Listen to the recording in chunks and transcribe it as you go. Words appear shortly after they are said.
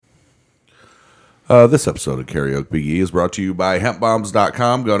This episode of Karaoke Big E is brought to you by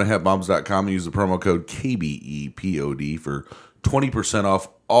hempbombs.com. Go to hempbombs.com and use the promo code KBEPOD for 20% off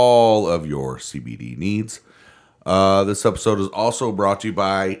all of your CBD needs. This episode is also brought to you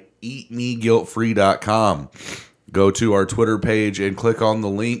by eatmeguiltfree.com. Go to our Twitter page and click on the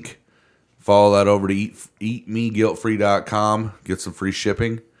link. Follow that over to eatmeguiltfree.com. Get some free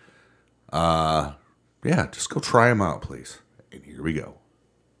shipping. Just go try them out, please. And here we go.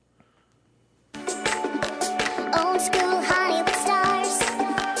 Old school Hollywood stars,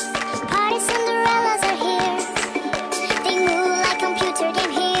 party Cinderellas are here. They move like computer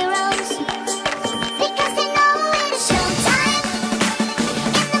game heroes because they know it's showtime.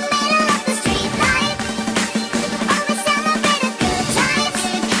 In the middle of the street life, always celebrate a good time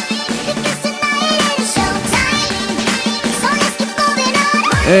because tonight is showtime. So let's keep moving on.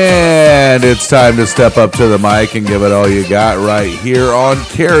 And it's time to step up to the mic and give it all you got right here on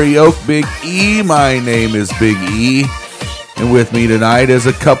Karaoke Big E. My name is Big E, and with me tonight is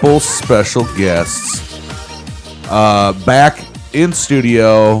a couple special guests. Back in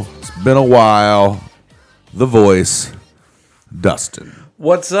studio, it's been a while, the voice, Dustin.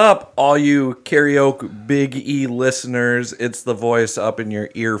 What's up, all you Karaoke Big E listeners? It's the voice up in your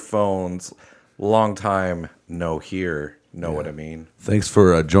earphones. Long time no hear. Know what I mean? Thanks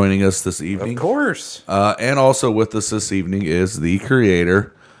for joining us this evening. Of course. And also with us this evening is the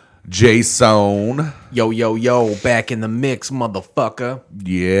creator, Jason. Yo, back in the mix, motherfucker.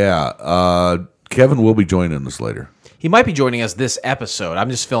 Yeah. Kevin will be joining us later. He might be joining us this episode. I'm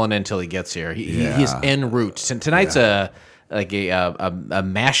just filling in until he gets here. He's en route. Tonight's a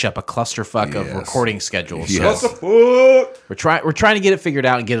mashup, a clusterfuck of recording schedules. Yes. So we're trying to get it figured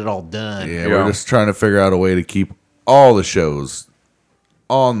out and get it all done. Yeah, we're just trying to figure out a way to keep all the shows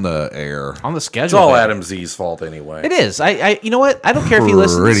on the air. On the It's schedule. all baby. Adam Z's fault anyway. It is. You know what? I don't care if he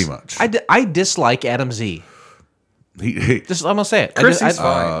listens. Pretty much. I dislike Adam Z. Just I'm gonna say it. Chrissy's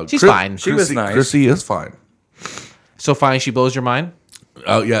fine. She's fine. She was nice. Chrissy is fine. So fine she blows your mind.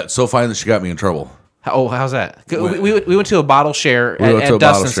 Oh, yeah, so fine that she got me in trouble. How's that? We went to a bottle share We went to a at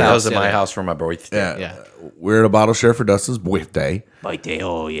bottle Dustin's share. I house. was at the my other- house for my birthday. Yeah. Yeah. We're at a bottle share for Dustin's birthday. Birthday,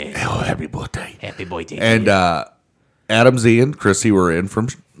 oh yeah. Oh, happy birthday. Happy birthday. And Adam Z and Chrissy were in from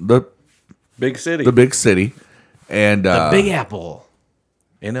the Big city. big city. And the Big Apple.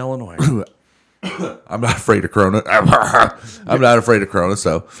 in Illinois. I'm not afraid of Corona. I'm not afraid of Corona,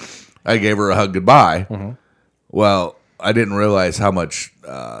 so I gave her a hug goodbye. Mm-hmm. Well, I didn't realize how much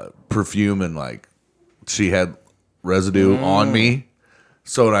perfume and like she had residue on me.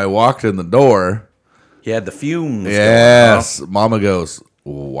 So when I walked in the door, He had the fumes. yes, Mama goes,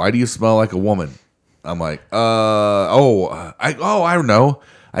 "Why do you smell like a woman?" I'm like, I don't know.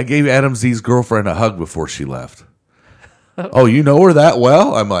 I gave Adam Z's girlfriend a hug before she left. Oh, you know her that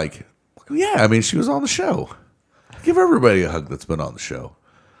well? I'm like, yeah. I mean, she was on the show. Give everybody a hug that's been on the show.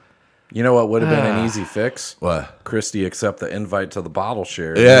 You know what would have been an easy fix? What? Christy accept the invite to the bottle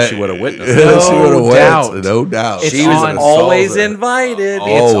share. Yeah, She would have witnessed she it. would have doubt. went. No doubt. It's She was on- always Solve it. invited.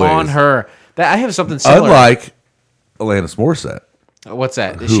 It's Always. on her. I have something similar. Unlike Alanis Morissette, What's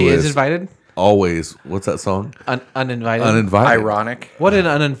that? Who She is is- invited? always. What's that song? Uninvited? Uninvited. Ironic. What an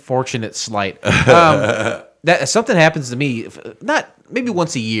unfortunate slight. That something happens to me, not maybe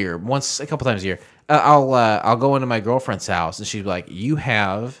once a year, a couple times a year. I'll go into my girlfriend's house and she's like, "You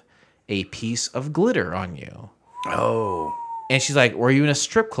have a piece of glitter on you," Oh. and she's like, "Were you in a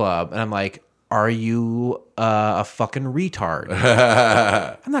strip club?" And I'm like, "Are you a fucking retard?"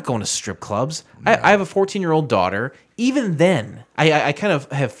 I'm not going to strip clubs. I have a 14-year-old daughter. Even then, I kind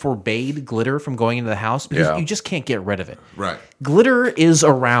of have forbade glitter from going into the house because Yeah. you just can't get rid of it. Right. Glitter is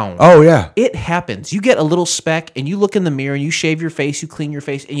around. Oh, yeah. It happens. You get a little speck and you look in the mirror and you shave your face, you clean your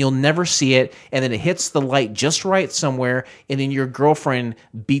face, and you'll never see it. And then it hits the light just right somewhere, and then your girlfriend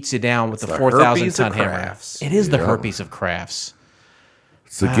beats it down with the the 4,000 herpes ton of hammer. crafts. It is the herpes of crafts.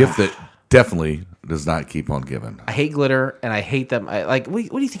 It's a gift that definitely does not keep on giving. I hate glitter and I hate them. What do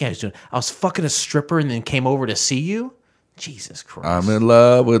you think I was doing? I was fucking a stripper and then came over to see you? Jesus Christ. I'm in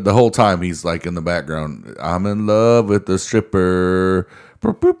love with the whole time. He's like in the background. I'm in love with the stripper.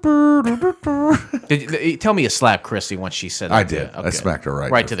 Tell me you slapped Christy once she said that. I did. I smacked her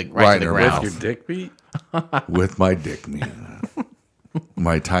right to the in ground. her With mouth. your dick beat? With my dick meat.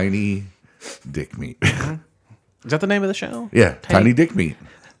 My tiny dick meat. Is that the name of the show? Yeah, tiny dick meat.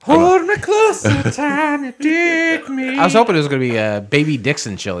 Hold me closer, tiny dick me. I was hoping it was going to be Baby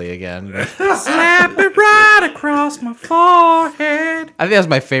Dixon chili again. Slap it right across my forehead. I think that's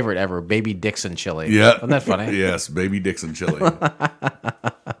my favorite ever, Baby Dixon chili. Yeah. Isn't that funny? Yes, baby Dixon chili.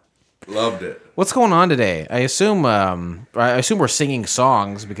 Loved it. What's going on today? I assume we're singing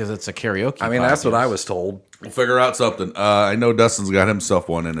songs because it's a karaoke. I mean, that's what I podcast. was told. We'll figure out something. I know Dustin's got himself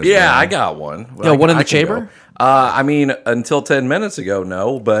one in his Yeah, bag. I got one. No, one in the I can chamber? go. I mean, until 10 minutes ago,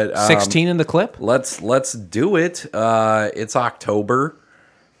 no. But 16 in the clip. let's do it. It's October.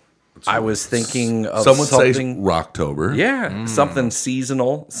 I was thinking of Someone says something. Rocktober. Yeah, something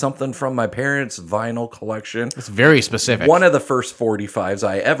seasonal, something from my parents' vinyl collection. It's very specific. One of the first 45s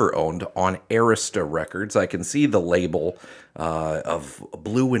I ever owned on Arista Records. I can see the label of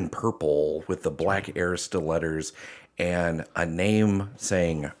blue and purple with the black Arista letters and a name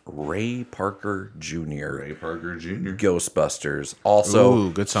saying Ray Parker Jr. Ray Parker Jr. Ghostbusters. Also,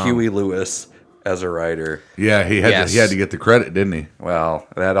 Ooh, good song. Huey Lewis as a writer. Yeah, he had Yes. to get the credit, didn't he? Well,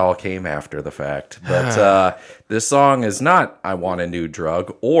 that all came after the fact. But this song is not I Want a New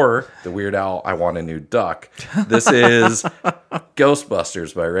Drug or the Weird Al I Want a New Duck. This is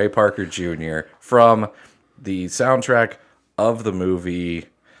Ghostbusters by Ray Parker Jr. from the soundtrack of the movie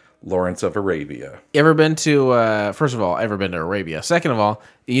Lawrence of Arabia. Ever been to? First of all, ever been to Arabia? Second of all,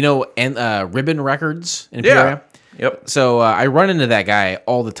 and Ribbon Records in Peoria. Yep. So I run into that guy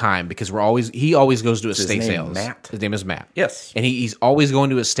all the time because he always goes to estate name sales. Matt? His name is Matt. Yes. and he's always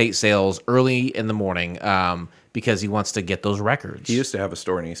going to estate sales early in the morning because he wants to get those records. He used to have a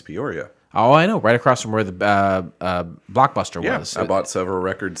store in East Peoria. Oh, I know, right across from where the Blockbuster Yeah, was. I bought several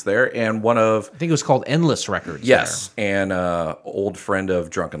records there, and one of I think it was called Endless Records. yes, and old friend of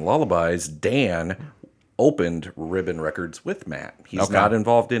Drunken Lullabies, Dan, opened Ribbon Records with Matt. He's not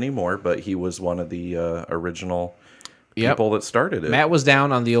involved anymore, but he was one of the original Yep. people that started it. Matt was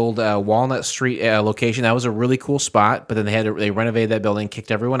down on the old Walnut Street location. That was a really cool spot, but then they renovated that building, kicked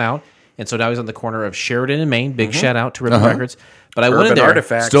everyone out, and so now he's on the corner of Sheridan and Maine. Big shout out to Ribbon Records. But I went in Urban there.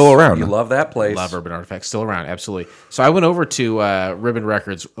 Artifacts, Still around. You love that place. Love Urban Artifacts, still around, absolutely. So I went over to Ribbon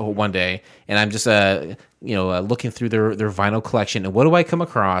Records one day, and I'm just looking through their vinyl collection, and what do I come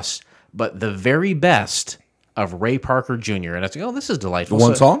across but the very best of Ray Parker Jr. And I was like, oh, this is delightful.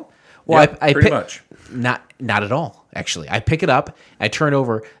 One song? Well, Yeah, I pretty pick- much. Not at all. Actually, I pick it up, I turn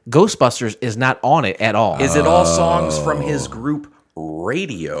over. Ghostbusters is not on it at all. Is it all songs from his group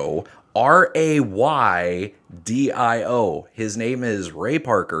Radio? RAYDIO. His name is Ray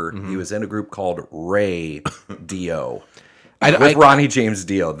Parker. He was in a group called Ray Dio. With Ronnie James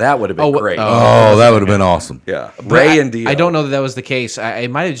Dio. That would have been great. Oh, that would have been awesome. Yeah. Ray and Dio. I don't know that was the case. It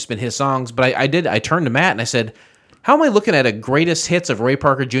might have just been his songs, but I turned to Matt and I said, how am I looking at a greatest hits of Ray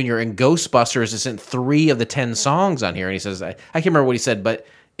Parker Jr. and Ghostbusters isn't 3 of the 10 songs on here? And he says, I can't remember what he said, but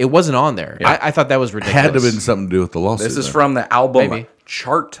it wasn't on there. I thought that was ridiculous. Had to have been something to do with the lawsuit. This is then. from the album Maybe.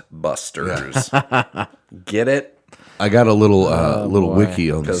 Chartbusters. Get it? I got a little wiki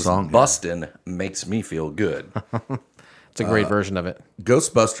on the Because song. here. bustin' makes me feel good. It's a great version of it.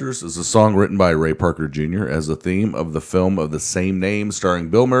 Ghostbusters is a song written by Ray Parker Jr. as a theme of the film of the same name, starring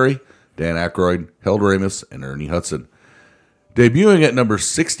Bill Murray, Dan Aykroyd, Harold Ramis, and Ernie Hudson. Debuting at number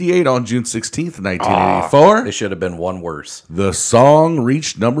 68 on June 16th, 1984, It should have been one worse. the song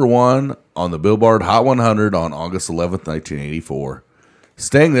reached number 1 on the Billboard Hot 100 on August 11th, 1984,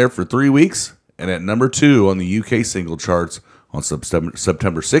 staying there for 3 weeks, and at number 2 on the UK single charts on September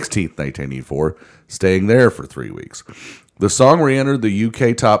 16th, 1984, staying there for 3 weeks. The song re-entered the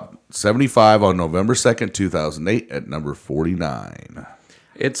UK top 75 on November 2nd, 2008 at number 49.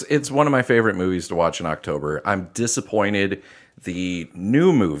 It's one of my favorite movies to watch in October. I'm disappointed the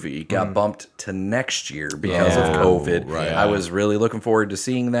new movie got bumped to next year because of COVID. right. I was really looking forward to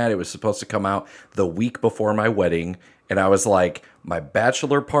seeing that. It was supposed to come out the week before my wedding, and I was like, my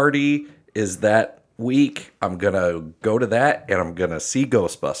bachelor party is that week. I'm going to go to that, and I'm going to see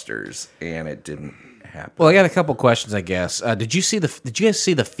Ghostbusters, and it didn't happen. Well, I got a couple questions, I guess. Did you guys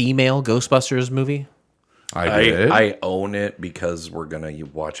see the female Ghostbusters movie? I did. I own it because we're going to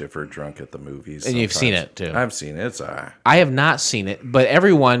watch it for Drunk at the Movies. And you've seen sometimes. it, too. I've seen it. It's all right. I have not seen it, but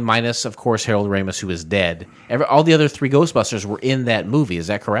everyone, minus, of course, Harold Ramis, who is dead, all the other 3 Ghostbusters were in that movie. Is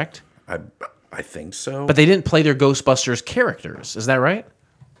that correct? I think so. But they didn't play their Ghostbusters characters. Is that right?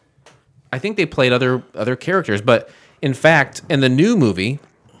 I think they played other characters, but in fact, in the new movie,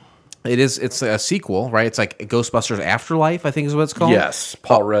 it's a sequel, right? It's like Ghostbusters Afterlife, I think is what it's called. Yes,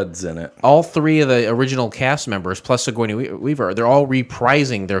 Paul Rudd's in it. All 3 of the original cast members, plus Sigourney Weaver, they're all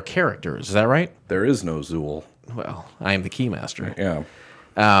reprising their characters. Is that right? There is no Zool. Well, I am the Keymaster.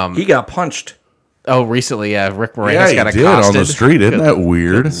 Yeah. He got punched. Oh, recently, Rick Moranis Yeah, he got did accosted. on the street. Isn't that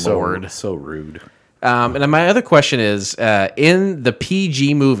weird? So rude. And then my other question is, in the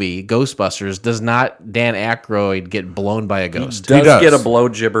PG movie Ghostbusters, does not Dan Aykroyd get blown by a ghost? Does does. get a blow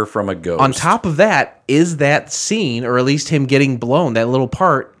gibber from a ghost. On top of that, is that scene, or at least him getting blown, that little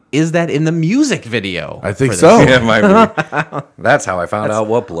part, is that in the music video? I think for this? so. Yeah, it might be. That's how I found out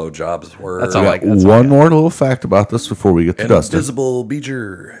what blowjobs were. That's all I got. One more little fact about this before we get to Dustin. Invisible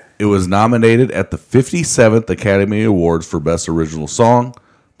Beecher. It was nominated at the 57th Academy Awards for Best Original Song,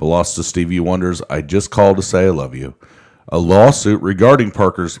 but lost to Stevie Wonder's I Just Called to Say I Love You. A lawsuit regarding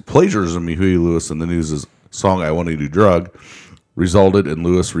Parker's plagiarism of Huey Lewis and the News' song I Want to Do Drug resulted in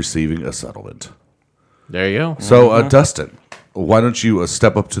Lewis receiving a settlement. There you go. So, Dustin, why don't you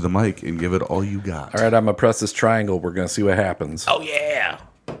step up to the mic and give it all you got? All right, I'm going to press this triangle. We're going to see what happens. Oh yeah.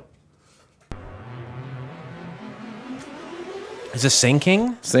 Is this Sing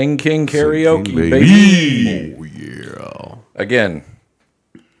King? Sing King Karaoke, King, baby. Oh, yeah. Again,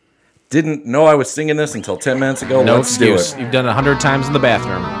 didn't know I was singing this until 10 minutes ago. No Let's do excuse. it. You've done it 100 times in the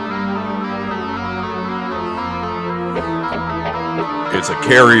bathroom. It's a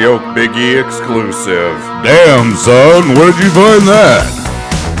Karaoke Biggie exclusive. Damn, son, where'd you find that?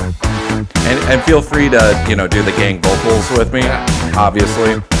 And feel free to, do the gang vocals with me,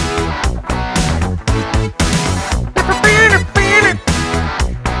 obviously.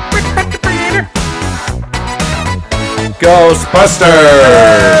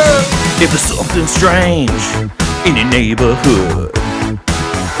 Ghostbusters! If there's something strange in your neighborhood,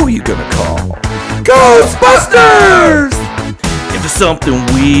 who you gonna call? Ghostbusters! If there's something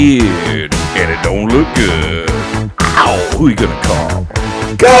weird and it don't look good, ow, who you gonna call?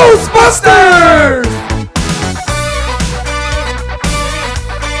 Ghostbusters!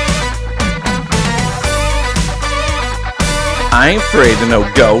 I ain't afraid of no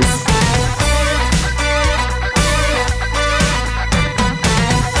ghosts.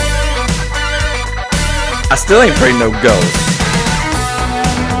 I still ain't afraid of no ghosts.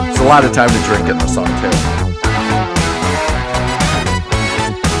 It's a lot of time to drink in the song too.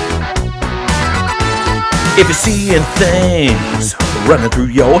 If you're seeing things running through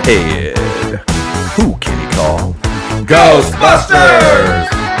your head, who can you call?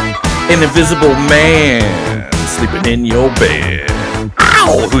 Ghostbusters! An invisible man sleeping in your bed.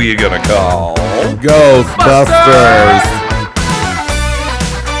 Ow! Who you gonna call? Ghostbusters!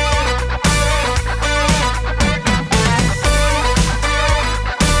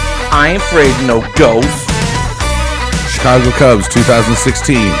 I ain't afraid of no ghosts. Chicago Cubs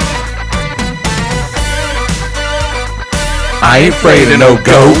 2016. I ain't afraid of no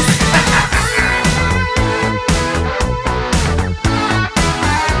ghosts.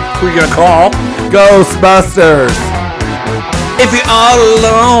 Who you gonna call? Ghostbusters! If you're all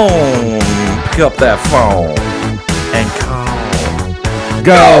alone, pick up that phone and call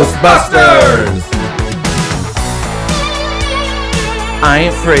Ghostbusters! I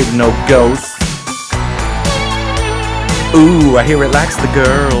ain't afraid of no ghosts. Ooh, I hear it likes the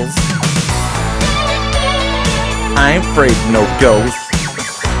girls. I ain't afraid of no ghosts.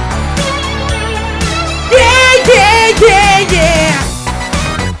 Yeah, yeah, yeah, yeah.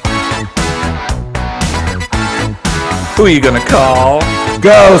 Who you gonna call?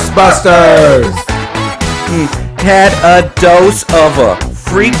 Ghostbusters! Had a dose of a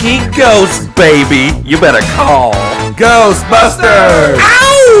freaky ghost, baby. You better call Ghostbusters!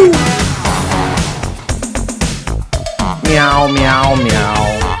 Ow! Meow, meow, meow.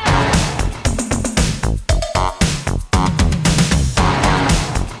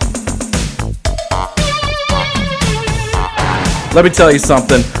 Let me tell you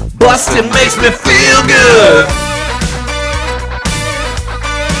something. Bustin' makes me feel good.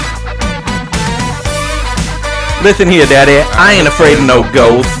 Listen here, Daddy. I ain't afraid of no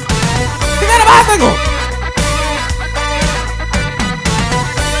ghosts. You got a bicycle.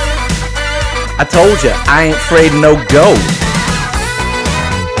 I told you, I ain't afraid of no ghosts.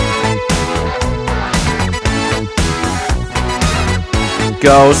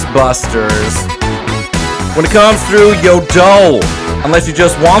 Ghostbusters. When it comes through your door, unless you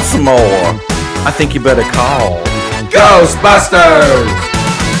just want some more, I think you better call Ghostbusters!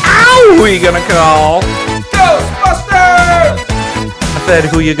 Ow! Who you gonna call? Ghostbusters! I said,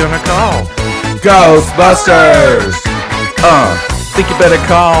 who you gonna call? Ghostbusters! Think you better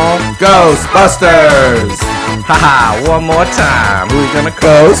call Ghostbusters! Haha, one more time. Who you gonna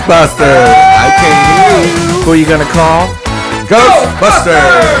call? Ghostbusters! I can't hear you. Who you gonna call?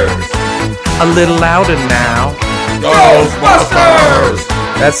 Ghostbusters! A little louder now. Ghostbusters!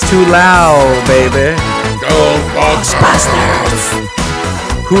 That's too loud, baby. Ghostbusters!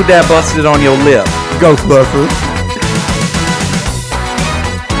 Who that busted on your lip? Ghostbusters!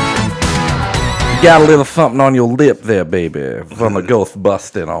 You got a little something on your lip there, baby, from a ghost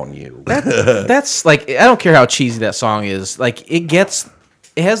busting on you. That's like, I don't care how cheesy that song is. Like, it gets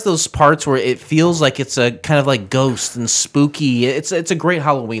it has those parts where it feels like it's a kind of like ghost and spooky. It's a great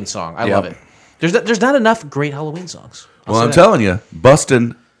Halloween song. I love it. There's not enough great Halloween songs. Well, I'm telling you,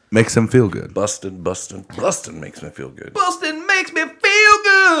 Bustin' makes him feel good. Bustin' makes me feel good. Bustin' makes me feel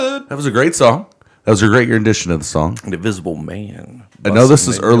good. That was a great song. That was a great rendition of the song. The Invisible Man. I know this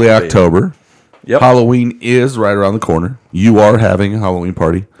is early October. Yep. Halloween is right around the corner. You are having a Halloween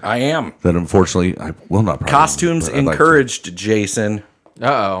party I am. that unfortunately I will not. Probably, Costumes but I'd like to. encouraged, Jason.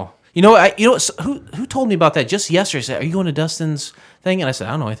 Uh-oh. You know, who told me about that just yesterday? I said, "Are you going to Dustin's thing?" And I said,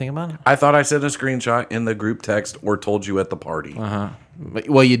 "I don't know anything about it." I thought I sent a screenshot in the group text or told you at the party.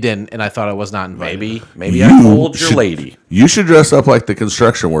 Well, you didn't, and I thought I was not invited. Maybe I told your lady. You should dress up like the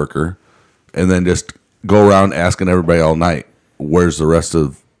construction worker, and then just go around asking everybody all night, "Where's the rest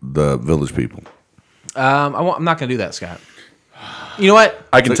of the village people?" I'm not going to do that, Scott. You know what?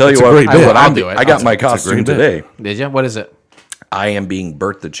 I can It's tell a you what great bit. I'll do it. I got my It's a great costume bit. today. Did you? What is it? I am being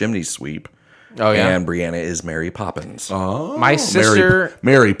Bert the Chimney Sweep. Oh, yeah? And Brianna is Mary Poppins. My sister...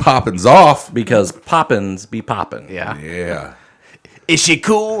 Mary Poppins off. Because Poppins be poppin'. Yeah. Yeah, Is she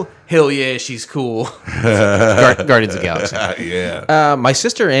cool? Hell yeah, she's cool. Guardians of the Galaxy. yeah. My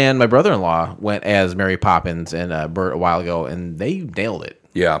sister and my brother-in-law went as Mary Poppins and Bert a while ago, and they nailed it.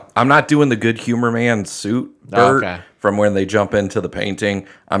 Yeah. I'm not doing the good humor man suit, Oh, Bert, okay. from when they jump into the painting.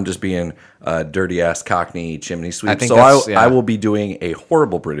 I'm just being a dirty-ass Cockney chimney sweep. think So that's- yeah. I will be doing a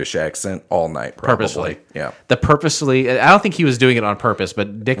horrible British accent all night, probably. Purposely. Yeah. I don't think he was doing it on purpose,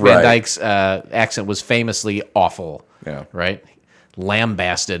 but Dick Van Right. Dyke's accent was famously awful. Yeah. Right?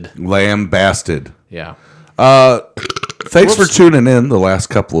 Lambasted. Lambasted. Yeah. Thanks for tuning in the last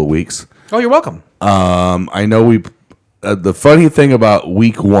couple of weeks. Oh, you're welcome. I know we. The funny thing about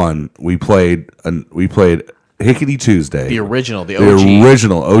week one, we played Hickety Tuesday. The original, the The OG.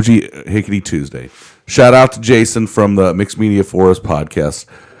 original OG Hickety Tuesday. Shout out to Jason from the Mixed Media Forest podcast.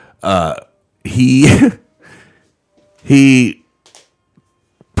 He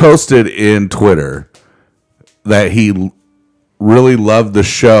posted in Twitter that he really loved the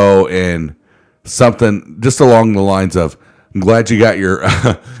show and something just along the lines of, "I'm glad you got your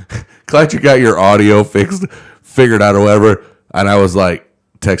audio figured out or whatever." And I was like,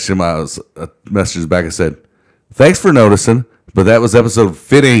 texted him, I was messages back. I said, "Thanks for noticing, but that was episode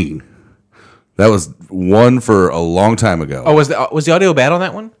 15. That was one for a long time ago." Oh, was the audio bad on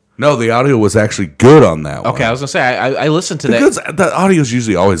that one? No, the audio was actually good on that one. Okay, I was gonna say I listened to that. Because the audio is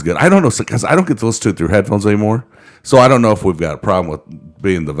usually always good. I don't know, because I don't get to listen to it through headphones anymore. So I don't know if we've got a problem with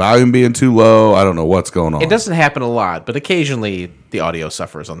the volume being too low. I don't know what's going on. It doesn't happen a lot, but occasionally the audio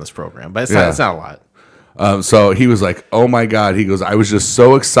suffers on this program. But it's Yeah. not a lot. So he was like, "Oh my God." He goes, "I was just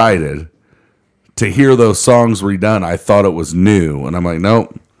so excited to hear those songs redone. I thought it was new." And I'm like,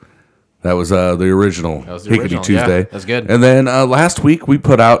 "Nope. That was the original was the Hickety original, Tuesday." yeah. That's good. And then last week we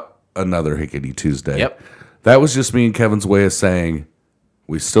put out another Hickety Tuesday. Yep. That was just me and Kevin's way of saying,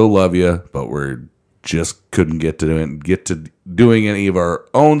 we still love you, but we're just couldn't get to doing any of our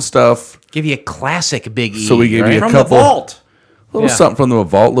own stuff. Give you a classic Big E. So we gave you a From couple- the vault. Little Yeah. something from the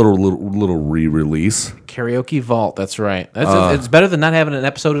vault, little re-release. Karaoke Vault. That's right. It's better than not having an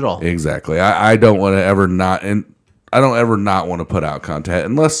episode at all. Exactly. I don't want to ever not, and I don't ever not want to put out content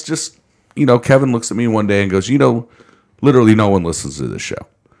unless just, Kevin looks at me one day and goes, literally no one listens to this show.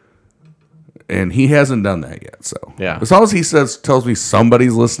 And he hasn't done that yet. So Yeah. as long as he tells me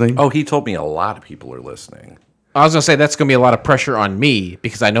somebody's listening. Oh, he told me a lot of people are listening. I was gonna say that's gonna be a lot of pressure on me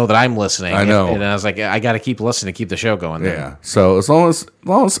because I know that I'm listening. I know. and I was like, I got to keep listening to keep the show going. then. Yeah. So as long as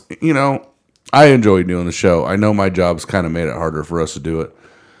I enjoy doing the show. I know my job's kind of made it harder for us to do it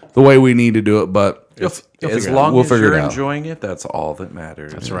the way we need to do it, but As figure it out. long We'll as figure you're it out. enjoying it, that's all that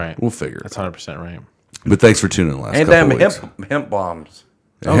matters. That's right. we'll figure it That's out. 100% right. But thanks for tuning in last And couple them weeks. hemp bombs.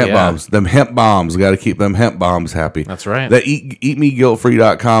 The hemp yeah. bombs. Them hemp bombs. Got to keep them hemp bombs happy. That's right. That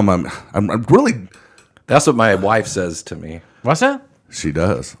eatmeguiltfree.com. I'm really. That's what my wife says to me. What's that? She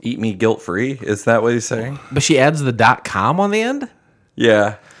does. Eat me guilt free. Is that what he's saying? But she adds the .com on the end.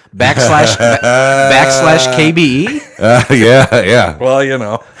 Yeah. Backslash KBE. Yeah.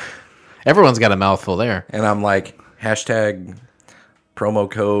 Well, Everyone's got a mouthful there. and I'm like, hashtag promo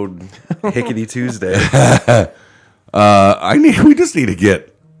code Hickety Tuesday. We just need to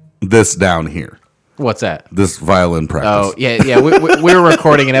get this down here. What's that? This violin practice. Oh yeah. We were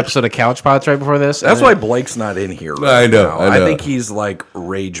recording an episode of Couch Pots right before this. That's why Blake's not in here. Right I know, now. I know. think he's like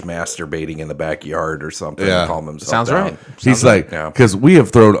rage masturbating in the backyard or something. Yeah. Calm himself Sounds down. right. He's like, Yeah. because we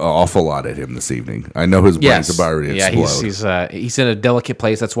have thrown an awful lot at him this evening. I know his brain's about ready to yeah, explode. he's in a delicate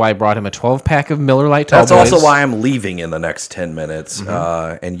place. That's why I brought him a 12-pack of Miller Lite Tall That's Boys. also why I'm leaving in the next 10 minutes,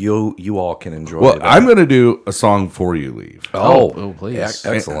 and you all can enjoy. Well, that. I'm going to do a song before you leave. Oh, please.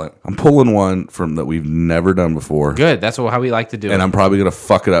 Excellent. I'm pulling one from that we've never done before. Good. That's how we like to do And it. I'm probably going to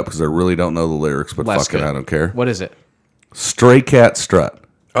fuck it up because I really don't know the lyrics, but Less fuck it, good. I don't care. What is it? Stray Cat Strut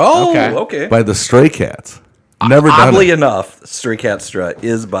Oh, Okay. okay. by the Stray Cats. Never done Oddly it. enough, Stray Cat Strut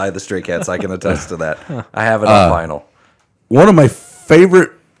is by the Stray Cats. I can attest to that. I have it on vinyl. One of my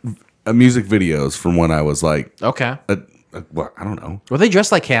favorite music videos from when I was like, Okay. well, I don't know. Were they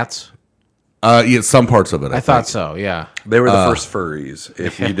dressed like cats? Yeah, some parts of it. I thought so, yeah. They were the first furries.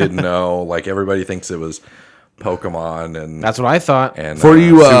 If you didn't know, like everybody thinks it was Pokemon and That's what I thought. For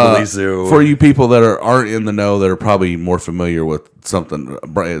you, Zoobly Zoo. for you people that aren't in the know, that are probably more familiar with something.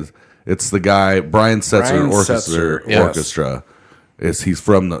 It's the guy Brian Setzer Brian Setzer, yes. Orchestra. He's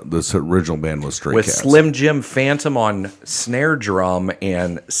from this original band with Stray with Cats. Slim Jim Phantom on snare drum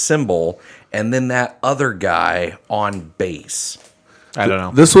and cymbal, and then that other guy on bass. I don't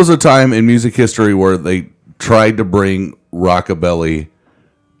know. This was a time in music history where they tried to bring rockabilly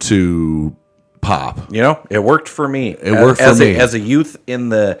to pop. You know, it worked for me. It worked for me. As a youth in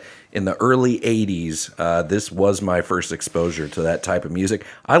the early '80s. This was my first exposure to that type of music.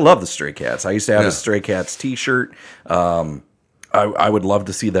 I love the Stray Cats. I used to have a Stray Cats T-shirt. I would love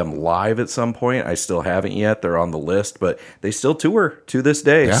to see them live at some point. I still haven't yet. They're on the list, but they still tour to this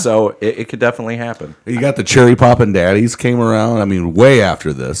day. Yeah. So it could definitely happen. You got the Cherry Poppin' Daddies came around. I mean, way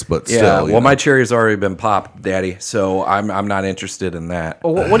after this, but Yeah. still. you Well, know. my cherry's already been popped, Daddy. So I'm not interested in that.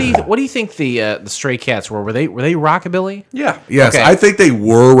 Well, what do you think the Stray Cats were? Were they rockabilly? Yeah. Yes, Okay. I think they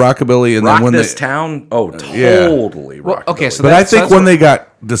were rockabilly, and Rock then when this they, town. Oh, Yeah. totally. Well, okay, so but that- I think that's when what- they got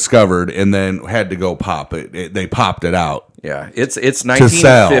discovered and then had to go pop it, they popped it out. Yeah, it's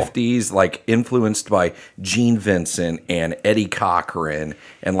sell. 1950s, like influenced by Gene Vincent and Eddie Cochran,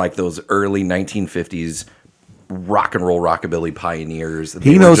 and like those early 1950s rock and roll rockabilly pioneers. He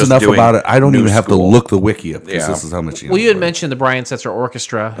They were knows just enough doing about it. I don't new even have to school. look the wiki up because Yeah. this is how much. Well, you had mentioned the Brian Setzer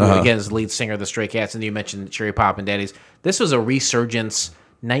Orchestra, who again is the lead singer of the Stray Cats, and you mentioned Cherry Poppin' Daddies. This was a resurgence,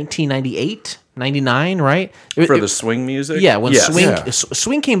 1998, 99, right? for the swing music. yeah, when Yes. swing Yeah.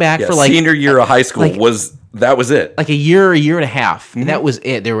 swing came back Yeah, for like senior year of high school like- was it. like a year and a half, and that was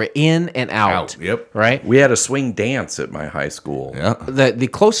it. They were in and out. Yep. Right. We had a swing dance at my high school. Yeah. The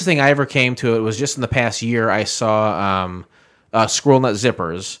closest thing I ever came to it was just in the past year. I saw Squirrel Nut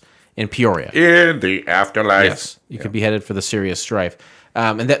Zippers in Peoria. In the afterlife. Yes, you could be headed for the serious strife.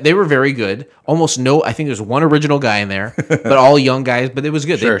 And that they were very good. Almost no, I think there's one original guy in there, but all young guys. But it was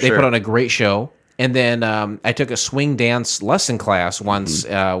good. Sure, they sure. put on a great show. And then I took a swing dance lesson class once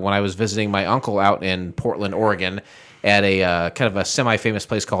when I was visiting my uncle out in Portland, Oregon, at a kind of a semi-famous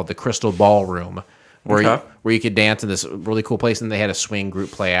place called the Crystal Ballroom, where you could dance in this really cool place. And they had a swing group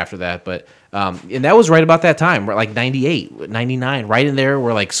play after that. But and that was right about that time, like 98, 99, right in there,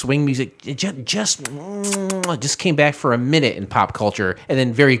 where like swing music it just came back for a minute in pop culture, and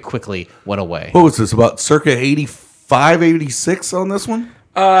then very quickly went away. What was this about? Circa 85, 86 on this one?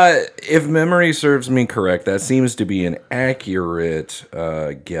 If memory serves me correct, that seems to be an accurate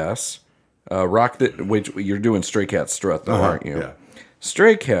guess. Which you're doing Stray Cat Strut, though, aren't you? yeah.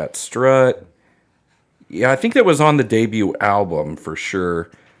 Stray Cat Strut. Yeah, I think that was on the debut album for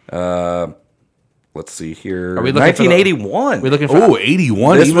sure. Let's see here. Are we looking for the- 1981. We're looking for. Oh,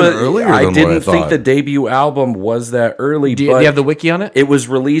 81, This even was- earlier I than didn't what I think thought. the debut album was that early. do but you have the wiki on it? it was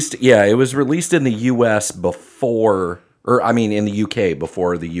released. Yeah, it was released in the U.S. before, or I mean, in the U.K.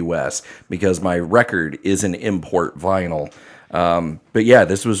 before the U.S. because my record is an import vinyl. But yeah,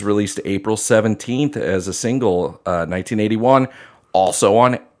 this was released April 17th as a single, 1981, also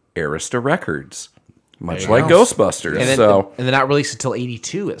on Arista Records, much like Ghostbusters. and then, So and they're not released until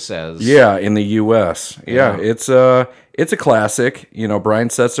 82. It says. yeah, in the U.S. Yeah, it's a classic. You know, Brian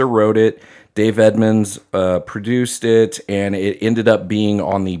Setzer wrote it. Dave Edmunds produced it, and it ended up being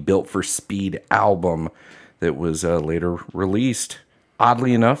on the Built for Speed album that was later released.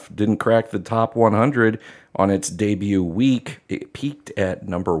 Oddly enough, didn't crack the top 100 on its debut week. It peaked at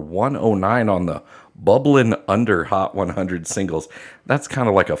number 109 on the Bubblin' Under Hot 100 singles. That's kind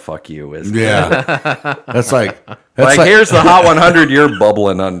of like a fuck you, isn't it? Yeah. That's like Here's the Hot 100 you're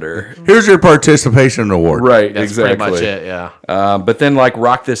bubbling under. here's your participation award. Right, That's exactly. pretty much it. Yeah. But then, like,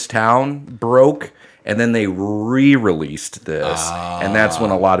 Rock This Town broke and then they re-released this, and that's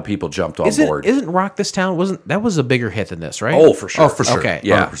when a lot of people jumped on board. Isn't Rock This Town that was a bigger hit than this, right? Oh, for sure. Oh, for sure. Okay.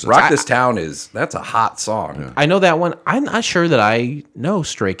 Yeah, 100%. Rock This Town that's a hot song. I know that one. I'm not sure that I know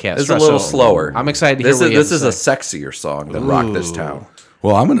Stray Cats. It's a little slower. I'm excited to hear this what is you this have is to a sexier song than Rock This Town.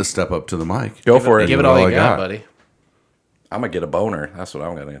 Well, I'm going to step up to the mic. Go for it. Give it all you got, buddy. I'm gonna get a boner. That's what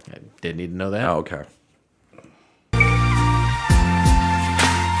I'm gonna. Didn't need to know that. Oh, okay.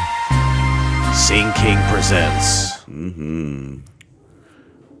 Sing King presents.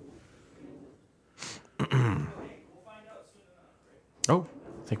 Oh,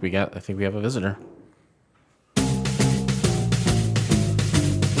 I think we have a visitor.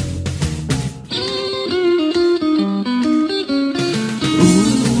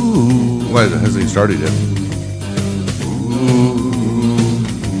 Why hasn't he started yet?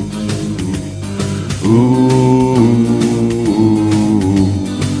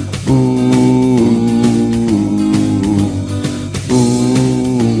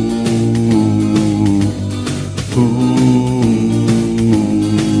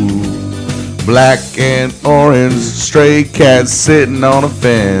 Black and orange stray cats sitting on a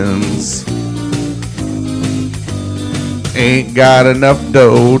fence. Ain't got enough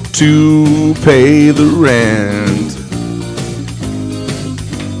dough to pay the rent.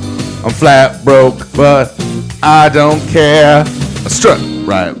 I'm flat broke, but I don't care. I strut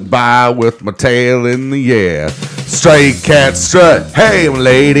right by with my tail in the air. Stray cat strut, hey, my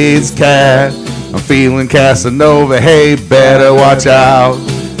lady's cat. I'm feeling Casanova, hey, better watch out.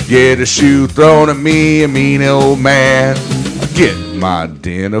 Get a shoe thrown at me, a mean old man. I get my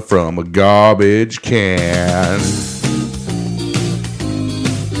dinner from a garbage can.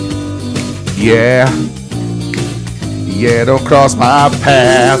 Yeah, don't cross my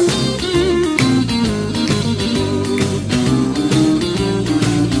path.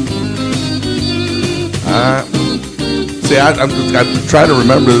 See, I'm trying to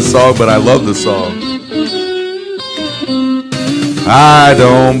remember this song, but I love this song. I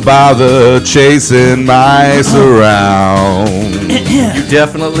don't bother chasing mice around. You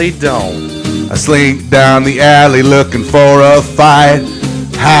definitely don't. I slink down the alley looking for a fight.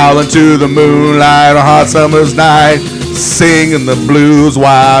 Howling to the moonlight on a hot summer's night. Singing the blues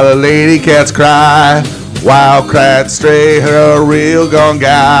while the lady cats cry. Wildcat stray, her a real gone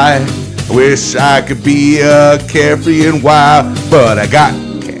guy. I wish I could be a carefree and wild, but I got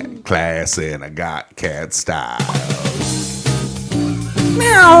cat class and I got cat style.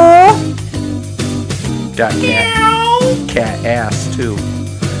 Got cat ass too.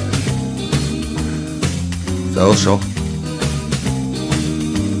 Social.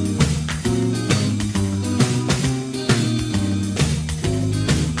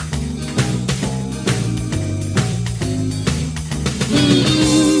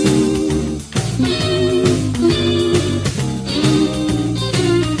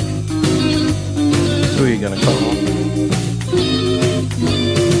 Who are you gonna call?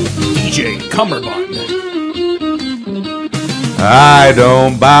 DJ Cumberbund. I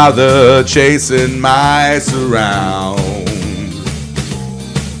don't bother chasing mice around.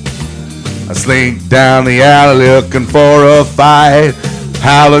 I slink down the alley looking for a fight.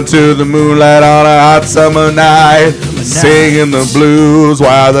 Howling to the moonlight on a hot summer night. Singing the blues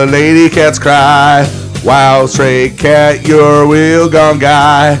while the lady cats cry. Wild stray cat, you're a real gone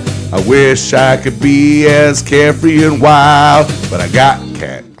guy. I wish I could be as carefree and wild, but I got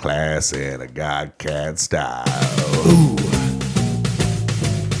cat class and I got cat style. Ooh.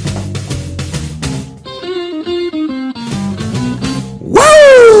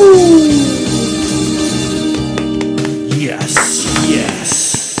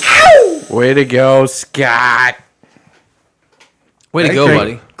 Yes. Way to go, Scott. Way to go,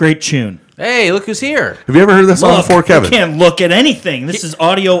 buddy. Great tune. Hey, look who's here. Have you ever heard that song Look, before, Kevin? You can't look at anything. This is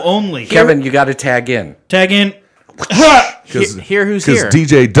audio only. Kevin, you got to tag in. Tag in. Hear who's here. Because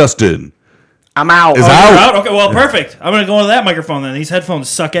DJ Dustin I'm out. is You're out. out? Okay, well, perfect. I'm going to go into that microphone then. These headphones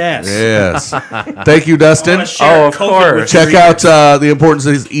suck ass. Yes. Thank you, I Dustin. wanna share Oh, of COVID course. with Check you. out the importance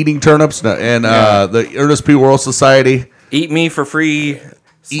of eating turnips and the Ernest P. World Society. Eat me for free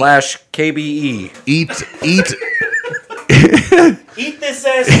 / KBE. Eat Eat this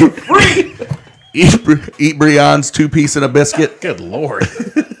ass for free. eat Brian's 2-piece and a biscuit. Good Lord.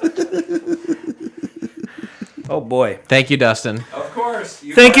 Oh, boy. Thank you, Dustin. Of course.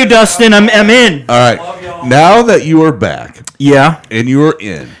 Thank you, Dustin. I'm in. All right. Now that you are back Yeah. and you are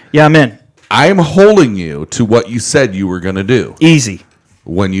in, Yeah, I'm in. I am holding you to what you said you were going to do Easy.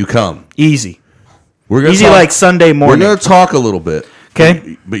 when you come. Easy. We're gonna Easy talk, like Sunday We're morning. going to talk a little bit.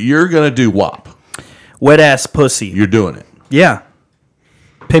 'Kay. But you're going to do WAP. Wet ass pussy. You're doing it. Yeah.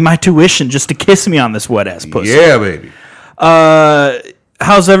 pay my tuition just to kiss me on this wet ass pussy. Yeah, baby.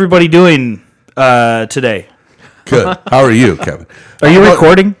 How's everybody doing today? Good. How are you, Kevin? Are you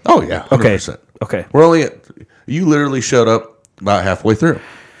recording? Oh yeah. 100%. Okay. We're only at. You literally showed up about halfway through.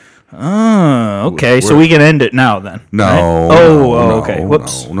 Okay, so We're- we can end it now then. No, right? no, Okay. no,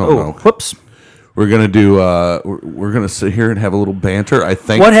 Whoops. no. Whoops. We're gonna do. We're gonna sit here and have a little banter. I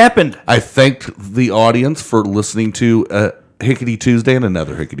think. What happened? I thanked the audience for listening to Hickety Tuesday and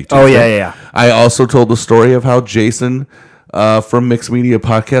another Hickety Tuesday. Oh, yeah. I also told the story of how Jason from Mixed Media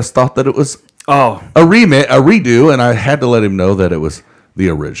Podcast thought that it was Oh, a redo, and I had to let him know that it was the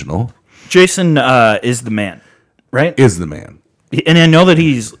original. Jason is the man, right? Is the man. And I know that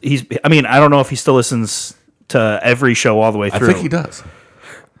he's. I mean, I don't know if he still listens to every show all the way I through. think he does.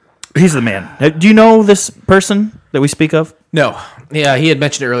 He's the man. Do you know this person that we speak of? No. Yeah, he had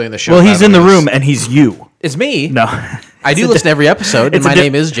mentioned it earlier in the show. Well, he's By in the way, room, and he's you. It's me. No, I do listen to every episode, and it's a my di-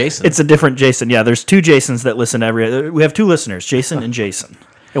 name is Jason. It's a different Jason. Yeah, there's two Jasons that listen to every. We have two listeners, Jason and Jason.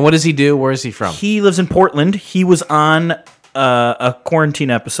 And what does he do? Where is he from? He lives in Portland. He was on a quarantine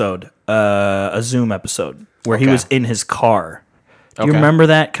episode, a Zoom episode, where he Okay. was in his car. Do you Okay. remember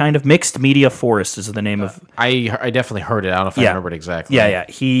that kind of? Mixed Media Forest is the name of. I definitely heard it. I don't know if I Yeah. remember it exactly. Yeah.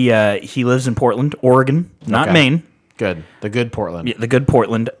 He lives in Portland, Oregon, not Okay. Maine. Good. The good Portland. Yeah, the good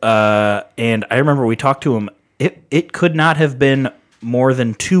Portland. And I remember we talked to him. It could not have been more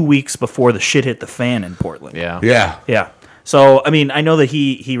than 2 weeks before the shit hit the fan in Portland. Yeah. Yeah. Yeah. So I mean, I know that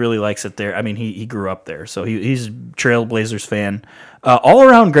he really likes it there. I mean, he grew up there, so he's a Trailblazers fan. All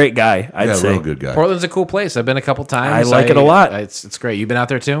around great guy, I'd Yeah, say. real good guy. Portland's a cool place. I've been a couple times. I like it a lot. It's great. You've been out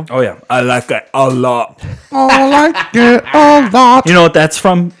there too? Oh yeah, I like it a lot. I like it a lot. You know what that's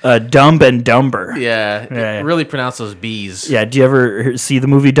from? Dumb and Dumber. Yeah. Yeah. Really pronounce those B's. Yeah. Do you ever see the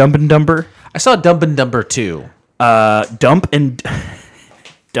movie Dumb and Dumber? I saw Dumb and Dumber 2. Dump and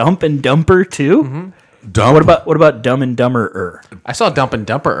Dumper too. Dump. What about Dumb and Dumber? I saw Dump and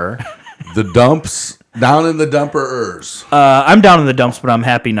Dumper. The dumps down in the dumperers? I'm down in the dumps, but I'm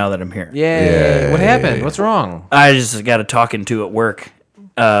happy now that I'm here. Yay. What happened? What's wrong? I just got a talking to at work,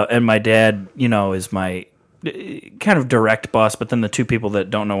 and my dad, is my kind of direct boss. But then the two people that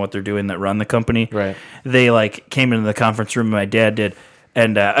don't know what they're doing that run the company, Right. They came into the conference room. And my dad did,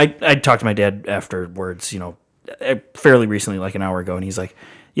 and I talked to my dad afterwards, fairly recently, like an hour ago, and he's like,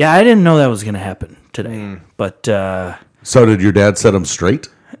 "Yeah, I didn't know that was going to happen today, but So did your dad set him straight,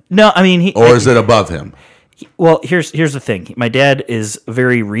 no, I mean or is it above him? Well, here's the thing. My dad is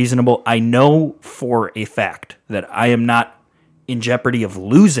very reasonable. I know for a fact that I am not in jeopardy of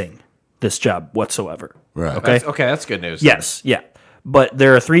losing this job whatsoever. Right. Okay. Okay, that's good news. Yes, yeah. But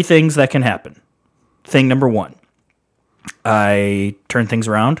there are three things that can happen. Thing number one, I turn things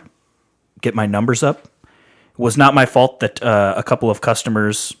around, get my numbers up. It was not my fault that a couple of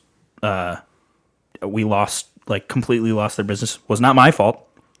customers we lost, completely lost their business. Was not my fault.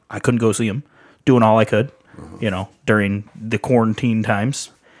 I couldn't go see them, doing all I could, during the quarantine times.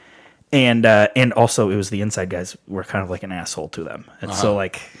 And also it was the inside guys were kind of like an asshole to them. And so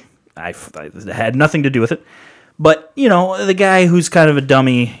I had nothing to do with it. But, the guy who's kind of a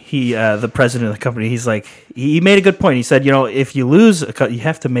dummy, he the president of the company, he's like, he made a good point. He said, if you lose, you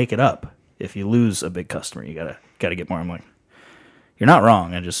have to make it up. If you lose a big customer, you gotta get more. I'm like, you're not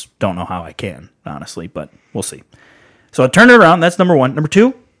wrong. I just don't know how I can, honestly, but we'll see. So I turned it around. That's number one. Number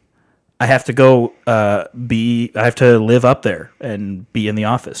two, I have to go I have to live up there and be in the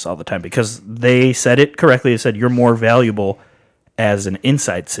office all the time because they said it correctly. They said, you're more valuable as an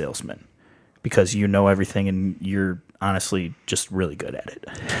inside salesman because you know everything and you're honestly just really good at it.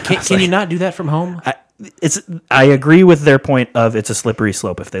 Can you not do that from home? I agree with their point of it's a slippery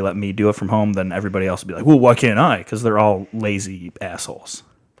slope. If they let me do it from home, then everybody else will be like, well, why can't I? Because they're all lazy assholes.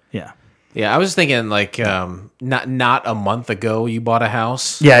 Yeah. Yeah, I was thinking not a month ago you bought a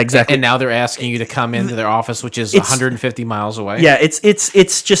house. Yeah, exactly. And now they're asking you to come into their office, which is 150 miles away. Yeah,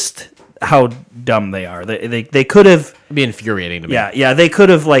 it's just how dumb they are. They could have. It'd be infuriating to me. Yeah, they could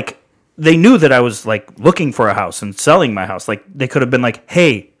have they knew that I was looking for a house and selling my house. They could have been like,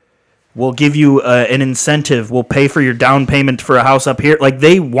 hey, we'll give you an incentive. We'll pay for your down payment for a house up here.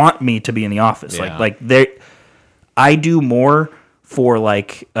 They want me to be in the office. Yeah. I do more for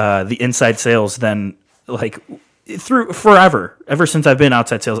the inside sales than through forever. Ever since I've been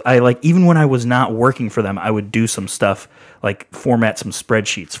outside sales, I even when I was not working for them, I would do some stuff format some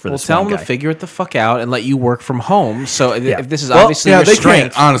spreadsheets for this Tell one them guy. to figure it the fuck out and let you work from home. So if this is Well, obviously Yeah, your they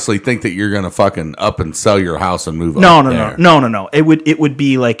strength, can't honestly think that you're gonna fucking up and sell your house and move No. up there. It would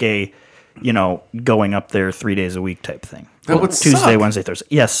be like a, going up there 3 days a week type thing. That would Tuesday, suck. Wednesday, Thursday.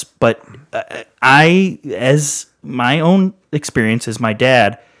 Yes, but I as my own experience is my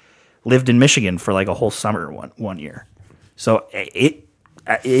dad lived in Michigan for like a whole summer one year. So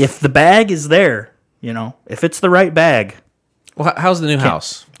if the bag is there, if it's the right bag, Well, how's the new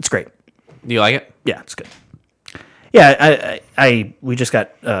house? it's great. Do you like it? Yeah, it's good. Yeah, we just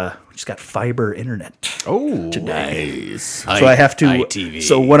got fiber internet. Oh, Nice. So I have to. ITV.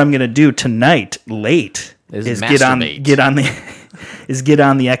 So what I'm gonna do tonight, late, is get on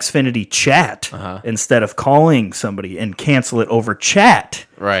masturbate. the Xfinity chat instead of calling somebody and cancel it over chat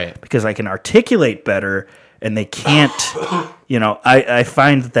right. because I can articulate better and they can't. I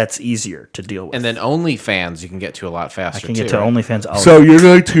find that's easier to deal with. And then OnlyFans you can get to a lot faster. I can get to OnlyFans So you're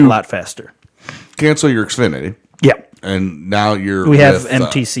going a to lot faster. cancel your Xfinity, Yeah, and now you're we have with,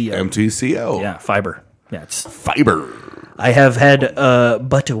 MTCO. MTCO. Yeah, fiber. Yeah, it's. Fiber. I have had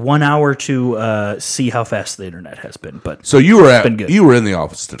but 1 hour to see how fast the internet has been, but So you were been good. you were in the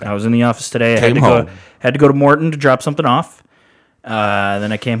office today. I was in the office today. I Came had to home. had to go to Morton to drop something off.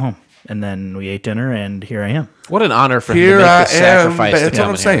 Then I came home, and then we ate dinner, and here I am. What an honor for him Here to make I the am. sacrifice. That's to what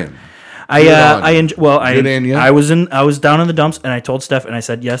I'm come in here. saying. I was down in the dumps, and I told Steph, and I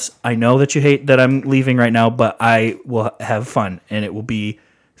said, yes, I know that you hate that I'm leaving right now, but I will have fun, and it will be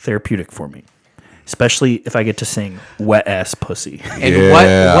therapeutic for me. Especially if I get to sing Wet Ass Pussy. And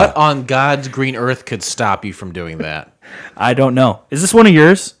Yeah. what on God's green earth could stop you from doing that? I don't know. Is this one of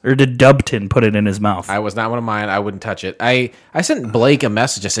yours? Or did Dubton put it in his mouth? I was not one of mine. I wouldn't touch it. I sent Blake a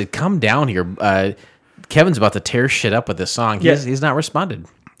message. I said, come down here. Kevin's about to tear shit up with this song. He's not responded.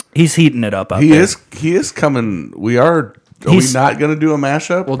 He's heating it up out He there. is coming. Are we He's- not going to do a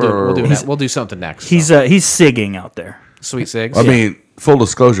mashup? We'll do something next. He's sigging out there. Sweet Sigs. I mean, full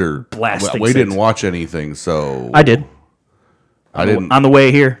disclosure, Blasting we didn't six. watch anything, so I did. I didn't. On the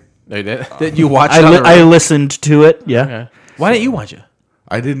way here. They did you watch I, it? on li- the I radio? listened to it. Yeah. Okay. Why didn't you watch it?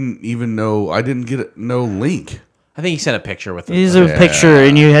 I didn't even know. I didn't get no link. I think he sent a picture with it. Here's a picture,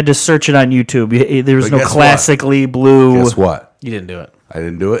 and you had to search it on YouTube. There was But no guess what? classically blue. Guess what? You didn't do it. I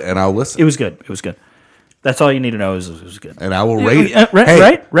didn't do it, and I'll listen, It was good. It was good. That's all you need to know. Is it was good. and I will rate it. Right. Hey,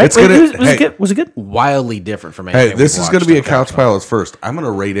 Right. It's Wait, gonna, was hey, it good? Was it good? Wildly different from anything. hey, this we've is going to watched be a on couch Couch pilots first. I'm going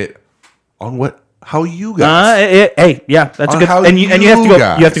to rate it on how you guys. Hey, yeah, that's a On good. how And you have to you go.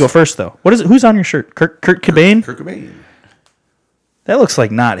 guys- You have to go first, though. What is it? Who's on your shirt? Kurt Cobain. Kurt Cobain. That looks like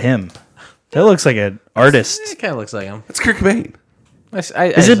not him. That looks like an artist. It kind of looks like him. It's Kurt Cobain.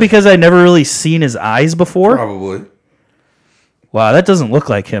 Is it because I never really seen his eyes before? Probably. Wow, that doesn't look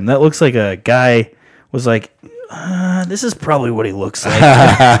like him. That looks like a guy was like, this is probably what he looks like.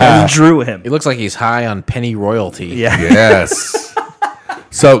 and drew him. It looks like he's high on penny royalty. Yeah. Yes.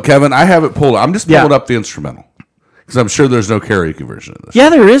 So, Kevin, I have it pulled. I'm just pulling up the instrumental because I'm sure there's no karaoke version of this. Yeah,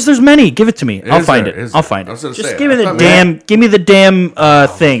 there is. There's many. Give it to me. I'll is find there? it. Is I'll there? find I was it. gonna Just say, give me I the thought damn. Give me the damn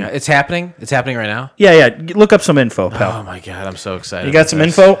thing. It's happening. It's happening right now. Yeah. Look up some info, pal. Oh my god, I'm so excited. You got about some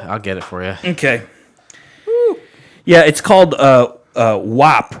this. info? I'll get it for you. Okay. Yeah, it's called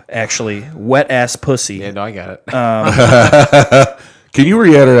WAP. Actually, Wet Ass Pussy. Yeah, no, I got it. Can you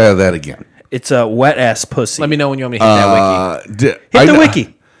reiterate that again? It's a Wet Ass Pussy. Let me know when you want me to hit that wiki. hit the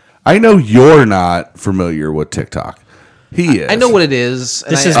wiki. I know you're not familiar with TikTok. He is. I know what it is.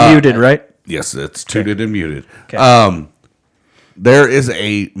 and This I- is muted, right? Yes, it's tooted and muted. There is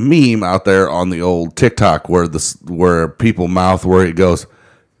a meme out there on the old TikTok where people mouth where it goes,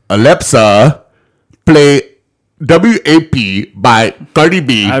 Alexa, play WAP by Cardi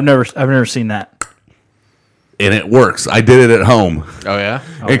B, I've never seen that. and it works. I did it at home. Oh yeah.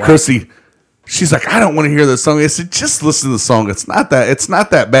 And Chrissy, she's like, I don't want to hear this song. I said, just listen to the song. It's not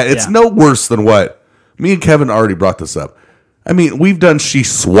that bad. It's Yeah. no worse than what me and Kevin already brought this up. I mean, we've done She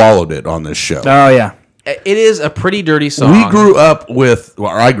Swallowed It on this show. Oh yeah. It is a pretty dirty song. I grew up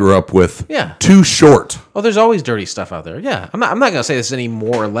with Yeah. Too Short. Oh, there's always dirty stuff out there. Yeah, I'm not gonna say this any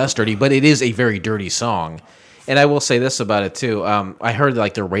more or less dirty, but it is a very dirty song. And I will say this about it too. I heard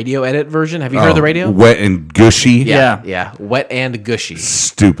like the radio edit version. Have you heard the radio? Wet and gushy. Yeah. Wet and gushy.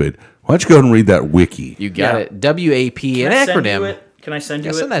 Stupid. Why don't you go ahead and read that wiki? You got Yeah. it. WAP, an acronym. Can I send you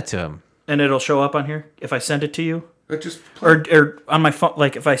Yeah, it? send that to him. And it'll show up on here if I send it to you, Just or on my phone.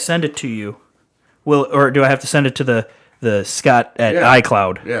 Like if I send it to you, or do I have to send it to the Scott at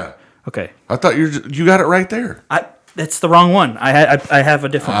iCloud? yeah. Okay. I thought you got it right there. That's the wrong one. I have a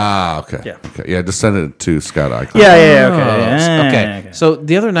different one. Ah, okay. Yeah. Okay. Yeah, just send it to Scott Icon. Yeah. Okay. Okay. So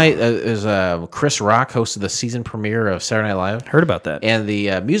the other night Chris Rock hosted the season premiere of Saturday Night Live. Heard about that. And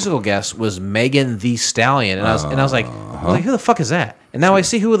the musical guest was Megan Thee Stallion, and I was like, who the fuck is that? And now I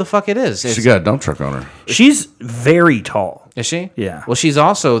see who the fuck it is. She It's- got a dump truck on her. She's very tall. Is she? Yeah. Well, she's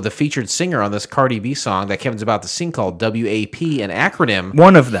also the featured singer on this Cardi B song that Kevin's about to sing called WAP, an acronym.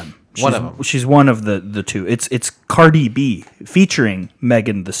 One of them. One of them. She's one of the two. It's Cardi B featuring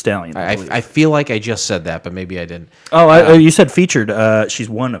Megan Thee Stallion. I believe. I feel like I just said that, but maybe I didn't. Oh, you said featured. She's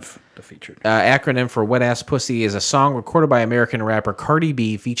one of the featured. Acronym for Wet Ass Pussy is a song recorded by American rapper Cardi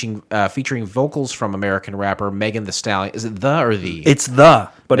B featuring vocals from American rapper Megan Thee Stallion. Is it the or the? It's the,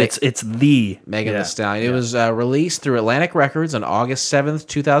 but it's the Megan Thee Stallion. It was released through Atlantic Records on August 7th,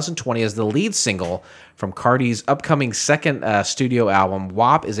 2020 as the lead single from Cardi's upcoming second studio album.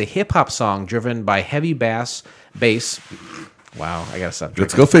 WAP is a hip-hop song driven by heavy bass. Wow, I gotta stop.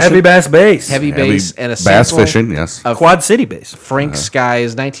 Let's go fishing. heavy bass bass. Heavy bass and a bass sample fishing. Yes. of Quad City bass. Frank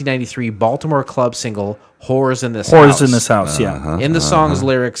Sky's 1993 Baltimore club single "Whores in This House." Whores in this house. Yeah. In the song's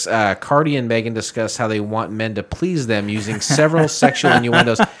lyrics, Cardi and Megan discuss how they want men to please them using several sexual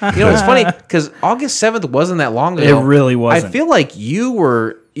innuendos. You know, it's funny because August 7th wasn't that long ago. It really wasn't. I feel like you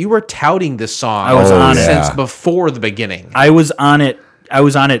were touting this song. I was on it. since before the beginning. I was on it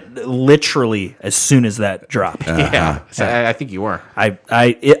literally as soon as that dropped. Yeah, so I think you were.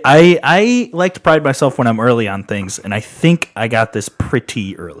 I like to pride myself when I'm early on things, and I think I got this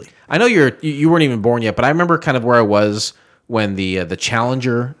pretty early. I know you weren't even born yet, but I remember kind of where I was when the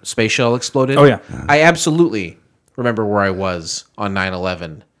Challenger space shuttle exploded. Oh, yeah. I absolutely remember where I was on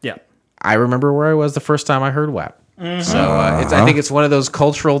 9/11. Yeah. I remember where I was the first time I heard WAP. Mm-hmm. So I think it's one of those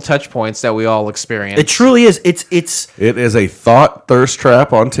cultural touch points that we all experience. It truly is. It's It is a thought thirst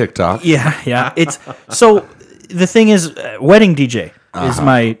trap on TikTok. yeah. It's so the thing is, wedding DJ is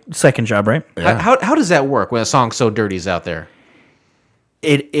my second job, right? How does that work when a song so dirty is out there?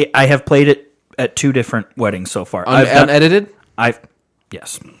 I have played it at 2 different weddings so far. Unedited?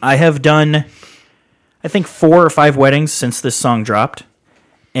 Yes. I have done, I think, 4 or 5 weddings since this song dropped.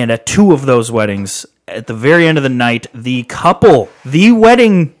 And at 2 of those weddings, at the very end of the night, the couple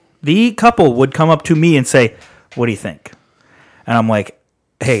would come up to me and say, "What do you think?" And I'm like,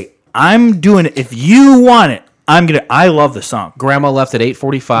 "Hey, I'm doing it. If you want it, I love the song." Grandma left at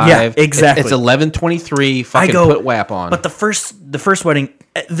 8:45. Yeah, exactly. It's 11:23. Fucking put WAP on. But the first wedding,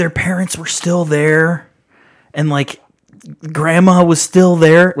 their parents were still there, and like grandma was still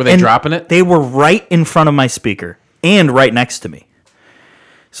there. Were they dropping it? They were right in front of my speaker and right next to me.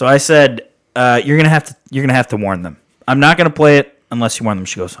 So I said, "You're gonna have to warn them. I'm not gonna play it unless you warn them."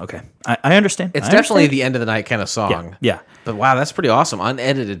 She goes, "Okay, I understand." It's definitely the end of the night kind of song. Yeah. But wow, that's pretty awesome.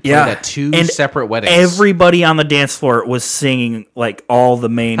 Unedited. Played at 2 And separate weddings. Everybody on the dance floor was singing like all the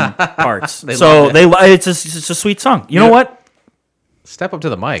main parts. loved it's a sweet song. You know what? Step up to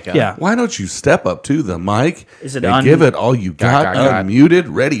the mic. Huh? Yeah. Why don't you step up to the mic Is it and give it all you got, got. unmuted,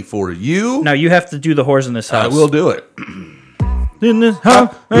 ready for you? Now you have to do the whores in this I house. will do it. In this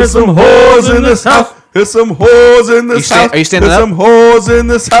house, There's some whores in this house. There's some whores in this house. Are you standing There's up? some whores in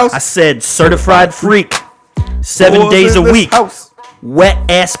this house. I said certified freak. 7 Whores days a in this week. house. Wet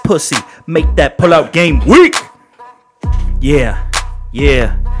ass pussy. Make that pull out game weak. Yeah.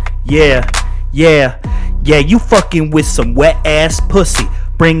 You fucking with some wet ass pussy.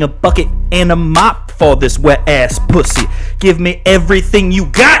 Bring a bucket and a mop for this wet ass pussy. Give me everything you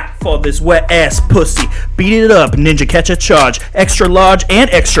got for this wet ass pussy. Beat it up, ninja catch a charge. Extra large and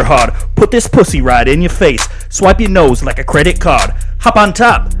extra hard. Put this pussy right in your face. Swipe your nose like a credit card. Hop on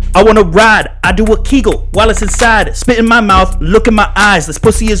top, I wanna ride. I do a Kegel while it's inside. Spit in my mouth, look in my eyes. This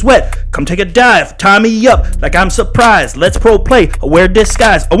pussy is wet, come take a dive. Tie me up like I'm surprised. Let's pro play, I wear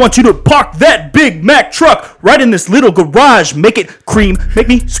disguise. I want you to park that Big Mac truck right in this little garage. Make it cream, make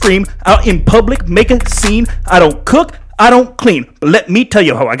me scream. Out in public, make a scene. I don't cook, I don't clean, but let me tell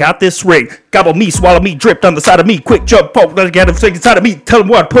you how I got this ring. Gobble me, swallow me, dripped on the side of me. Quick jump, poke, let it get it inside of me. Tell them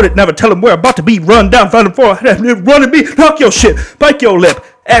where I put it, never tell them where I'm about to be. Run down, find them for running me. Knock your shit, bite your lip.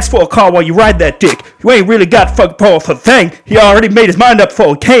 Ask for a call while you ride that dick. You ain't really got fucking powerful thing. He already made his mind up before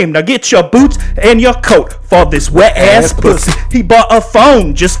he came. Now get your boots and your coat for this wet ass pussy. He bought a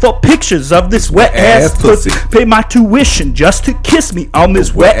phone just for pictures of this wet ass pussy. Pay my tuition just to kiss me on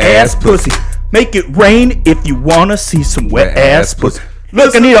this wet ass pussy. Make it rain if you wanna see some wet ass pussy.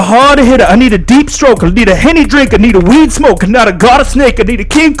 Look, I need a hard hitter, I need a deep stroke, I need a Henny drink, I need a weed smoke, not a garter snake, I need a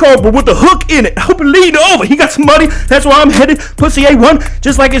king cobra with a hook in it. I hope it lead over. He got some money, that's where I'm headed. Pussy A1,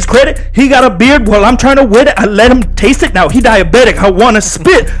 just like his credit. He got a beard, well I'm trying to wet it. I let him taste it, now he diabetic. I wanna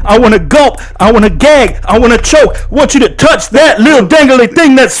spit, I wanna gulp, I wanna gag, I wanna choke. I want you to touch that little dangly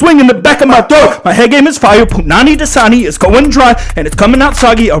thing that's swinging the back of my throat. My head game is fire, Punani Dasani is going dry, and it's coming out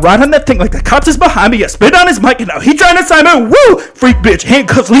soggy. I ride on that thing like the cops is behind me. I spit on his mic, and now he trying to sign me. Woo! Freak bitch. Get your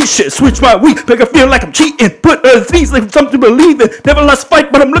handcuffs, leash shit, switch my week, make her feel like I'm cheating. Put her things like something to believe in. Never lost a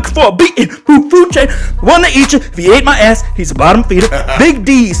fight, but I'm looking for a beating. Food chain, one to eat you. If he ate my ass, he's a bottom feeder. Big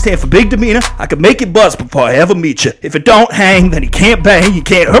D stand for big demeanor. I can make it buzz before I ever meet you. If it don't hang, then he can't bang. You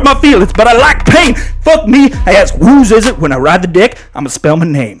can't hurt my feelings, but I like pain. Fuck me, I ask whose is it when I ride the dick. I'ma spell my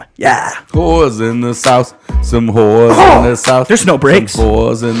name. Yeah. Whores in this house. Some whores in this house. There's no breaks. Some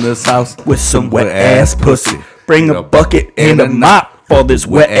whores in this house. With some wet ass pussy. Bring a bucket and a mop for this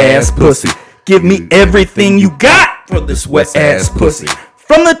wet ass pussy. Give me everything you got for this wet ass pussy.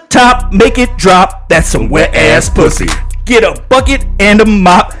 From the top, make it drop. That's some wet ass pussy. Get a bucket and a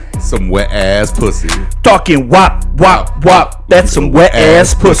mop. Some wet ass pussy. Talking wop, wop, wop. That's some wet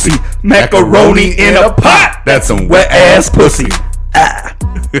ass pussy. Macaroni in a pot. That's some wet ass pussy. Ah.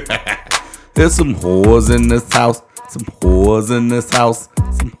 There's some whores in this house. Some whores in this house.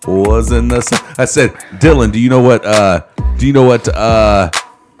 Some whores in this house. I said, Dylan, do you know what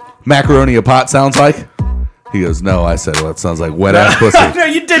macaroni a pot sounds like? He goes, no. I said, well, it sounds like wet ass pussy. No,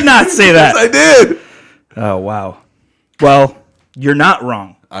 you did not say that. Yes, I did. Oh, wow. Well, you're not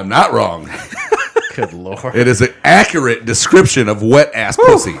wrong. I'm not wrong. Good lord. It is an accurate description of wet ass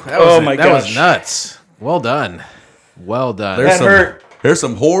pussy. That was, my that was gosh. nuts. Well done. Well done. There's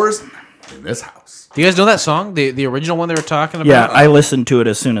some whores in this house. Do you guys know that song? The original one they were talking about? Yeah, I listened to it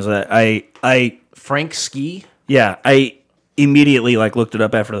as soon as I Frank Ski? I immediately looked it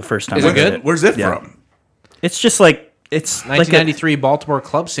up after the first time. Is I it heard good? Where's it Yeah. from? It's just like it's like 1993 Baltimore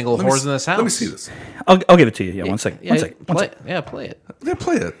club single, Whores in This House. Let me see this. I'll give it to you. Yeah, one second. Yeah, One second. play it. Yeah, play it. Yeah,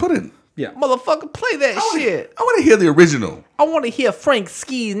 play it. Put it in. Motherfucker, play that shit. I want to hear the original. I want to hear Frank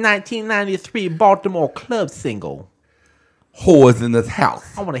Ski's 1993 Baltimore club single. Whores in this house.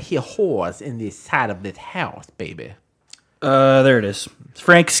 I want to hear whores in this side of this house, baby. There it is.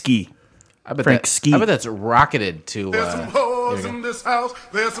 Frank Ski. I bet Frank Ski. I bet that's rocketed to. There's some hoes in this house.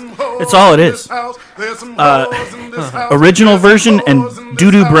 There's some hoes. It's all it in is. this house. There's some hoes in this house. Original There's some version and hoes in this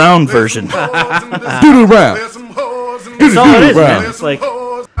doo-doo house. brown There's version. some hoes in this Doo-doo house. brown. There's some hoes in That's this all it house. is, man. Brown. There's It's some like,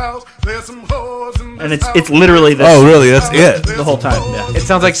 hoes house. There's some hoes in this and it's house. literally this Oh, really? That's it. the whole time. Yeah. It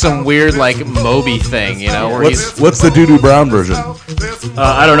sounds like some weird Moby thing, you know, where he's. What's the doo-doo brown version?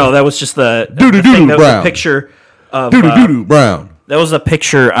 I don't know. That was just the Doo-doo thing that was brown. a picture of. Doo-doo doo-doo brown. That was a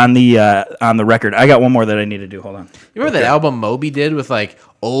picture on the record. I got one more that I need to do. Hold on. You remember that album Moby did with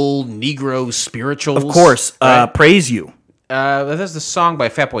old Negro spirituals? Of course, right? Praise You. That's the song by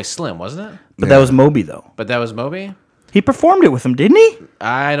Fatboy Slim, wasn't it? But that was Moby though. But that was Moby. He performed it with him, didn't he?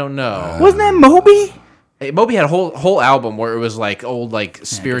 I don't know. Wasn't that Moby? Hey, Moby had a whole album where it was old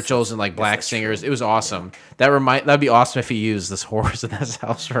spirituals and black singers. It was awesome. That'd be awesome if he used this Whores in This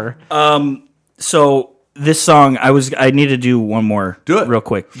House for. So this song, I need to do one more. Do it. real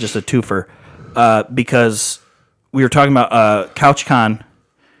quick, just a twofer, because we were talking about CouchCon.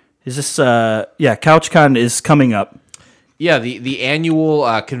 Is this? CouchCon is coming up. Yeah, the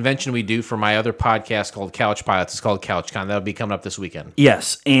annual convention we do for my other podcast called Couch Pilots is called CouchCon. That'll be coming up this weekend.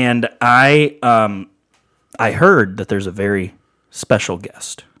 Yes, and I heard that there's a very special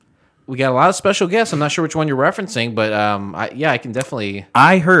guest. We got a lot of special guests. I'm not sure which one you're referencing, but I can definitely.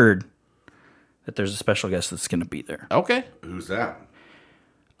 I heard that there's a special guest that's going to be there. Okay, Who's that?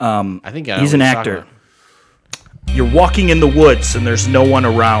 I think I know He's what an you're talking actor. You're walking in the woods and there's no one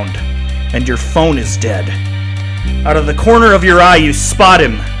around, and your phone is dead. Out of the corner of your eye, you spot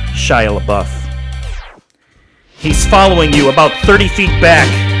him, Shia LaBeouf. He's following you about 30 feet back.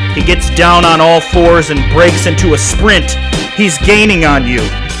 He gets down on all fours and breaks into a sprint. He's gaining on you,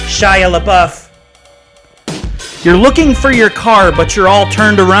 Shia LaBeouf. You're looking for your car, but you're all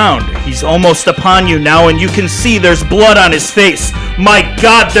turned around. He's almost upon you now, and you can see there's blood on his face. My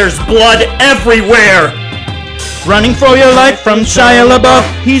God, there's blood everywhere! Running for your life from Shia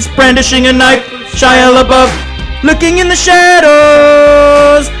LaBeouf. He's brandishing a knife, Shia LaBeouf. Looking in the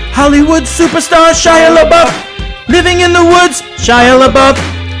shadows, Hollywood superstar Shia LaBeouf. Living in the woods, Shia LaBeouf.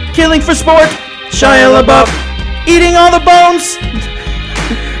 Killing for sport, Shia LaBeouf. Eating all the bones,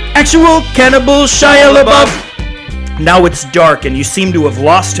 actual cannibal Shia LaBeouf. Now it's dark and you seem to have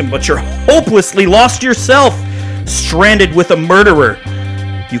lost him, but you're hopelessly lost yourself. Stranded with a murderer.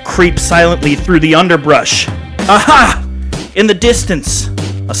 You creep silently through the underbrush. Aha! In the distance,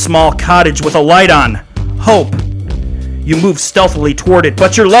 a small cottage with a light on. Hope. You move stealthily toward it,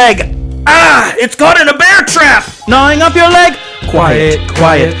 but your leg... Ah! It's caught in a bear trap! Gnawing up your leg. Quiet,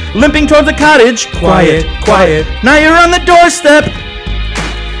 quiet. Limping towards the cottage. Quiet, quiet. Now you're on the doorstep.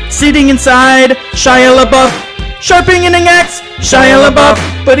 Sitting inside, Shia LaBeouf. Sharpening an axe, Shia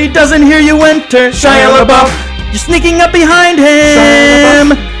LaBeouf. But he doesn't hear you enter, Shia LaBeouf. You're sneaking up behind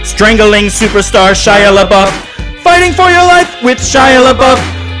him. Strangling superstar Shia LaBeouf. Fighting for your life with Shia LaBeouf.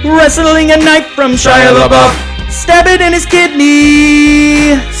 Wrestling a knife from Shia LaBeouf. Stab it in his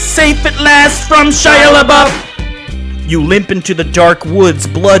kidney. Safe at last from Shia LaBeouf. You limp into the dark woods,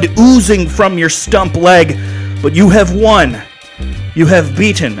 blood oozing from your stump leg. But you have won. You have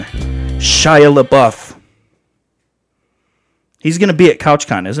beaten Shia LaBeouf. He's going to be at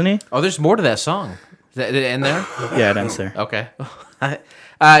CouchCon, isn't he? Oh, there's more to that song. Is that it end there? Yeah, it ends there. Okay.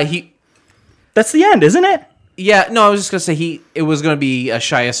 He. That's the end, isn't it? Yeah. No, I was just gonna say it was gonna be a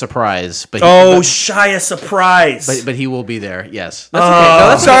Shia surprise, but Shia surprise. but he will be there. Yes. That's okay. No,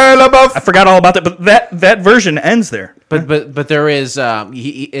 that's okay. Shia LaBeouf. I forgot all about that, but that version ends there. But there is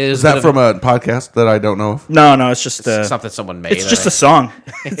he is Is that from a podcast that I don't know of? No, it's just something someone made. it's just a song.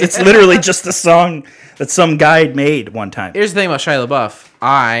 It's literally just a song that some guy made one time. Here's the thing about Shia LaBeouf.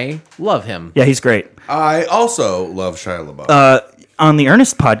 I love him. Yeah, he's great. I also love Shia LaBeouf. On the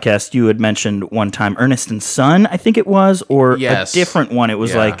Ernest podcast, you had mentioned one time Ernest and Son, I think it was, or Yes. a different one. It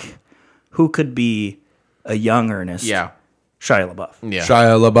was Yeah. like, who could be a young Ernest? Yeah. Shia LaBeouf. Yeah.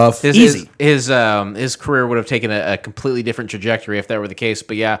 Shia LaBeouf. Easy. His career would have taken a completely different trajectory if that were the case.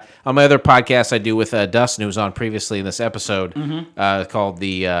 But yeah, on my other podcast I do with Dustin, who was on previously in this episode, called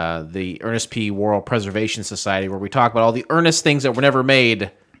the Ernest P. Worrell Preservation Society, where we talk about all the Ernest things that were never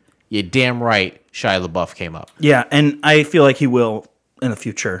made. You damn right, Shia LaBeouf came up. Yeah, and I feel like he will in the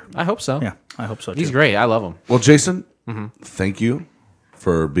future. I hope so. Yeah, I hope so too. He's great. I love him. Well, Jason, thank you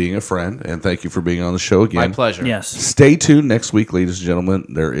for being a friend, and thank you for being on the show again. My pleasure. Yes. Stay tuned next week, ladies and gentlemen.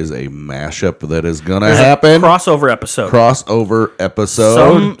 There is a mashup that is going to happen. Crossover episode. Crossover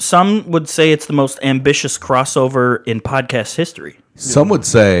episode. Some would say it's the most ambitious crossover in podcast history. Some would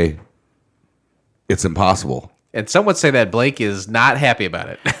say it's impossible. And some would say that Blake is not happy about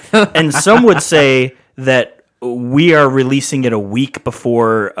it. And some would say that we are releasing it a week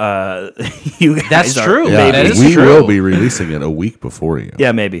before you guys That's are. true. Yeah, That is we true. will be releasing it a week before you.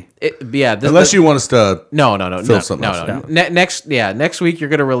 Yeah, maybe. Unless you want us to. No. Fill something else No. Next week you're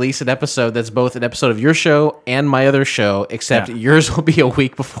going to release an episode that's both an episode of your show and my other show, except Yeah. yours will be a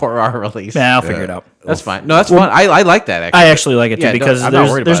week before our release. Yeah, I'll figure it out. That's fine. No, that's fun. I like that actually. I actually like it too Yeah, no, because I'm not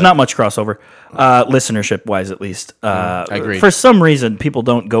worried there's about not much crossover, listenership wise at least. I agree. For some reason, people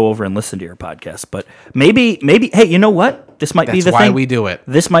don't go over and listen to your podcast, but maybe. Hey, you know what? This might be That's the why thing. we do it.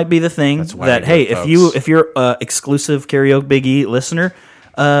 This might be the thing why that we do hey, it, if you're exclusive Karaoke Big E listener,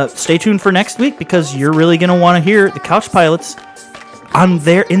 stay tuned for next week because you're really gonna want to hear the Couch Pilots on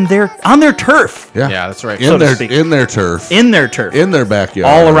their turf, Yeah, that's right. In So to their speak. in their turf, in their turf. in their backyard,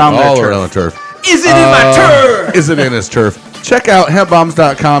 All around their all turf. around the turf. Is it in my turf? Is it in his turf? Check out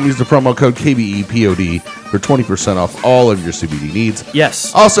hempbombs.com. Use the promo code KBEPOD for 20% off all of your CBD needs.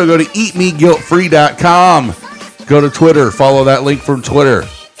 Yes. Also, go to eatmeguiltfree.com. Go to Twitter. Follow that link from Twitter.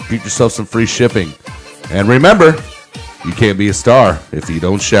 Get yourself some free shipping. And remember, you can't be a star if you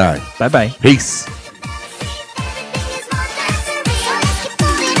don't shine. Bye bye. Peace.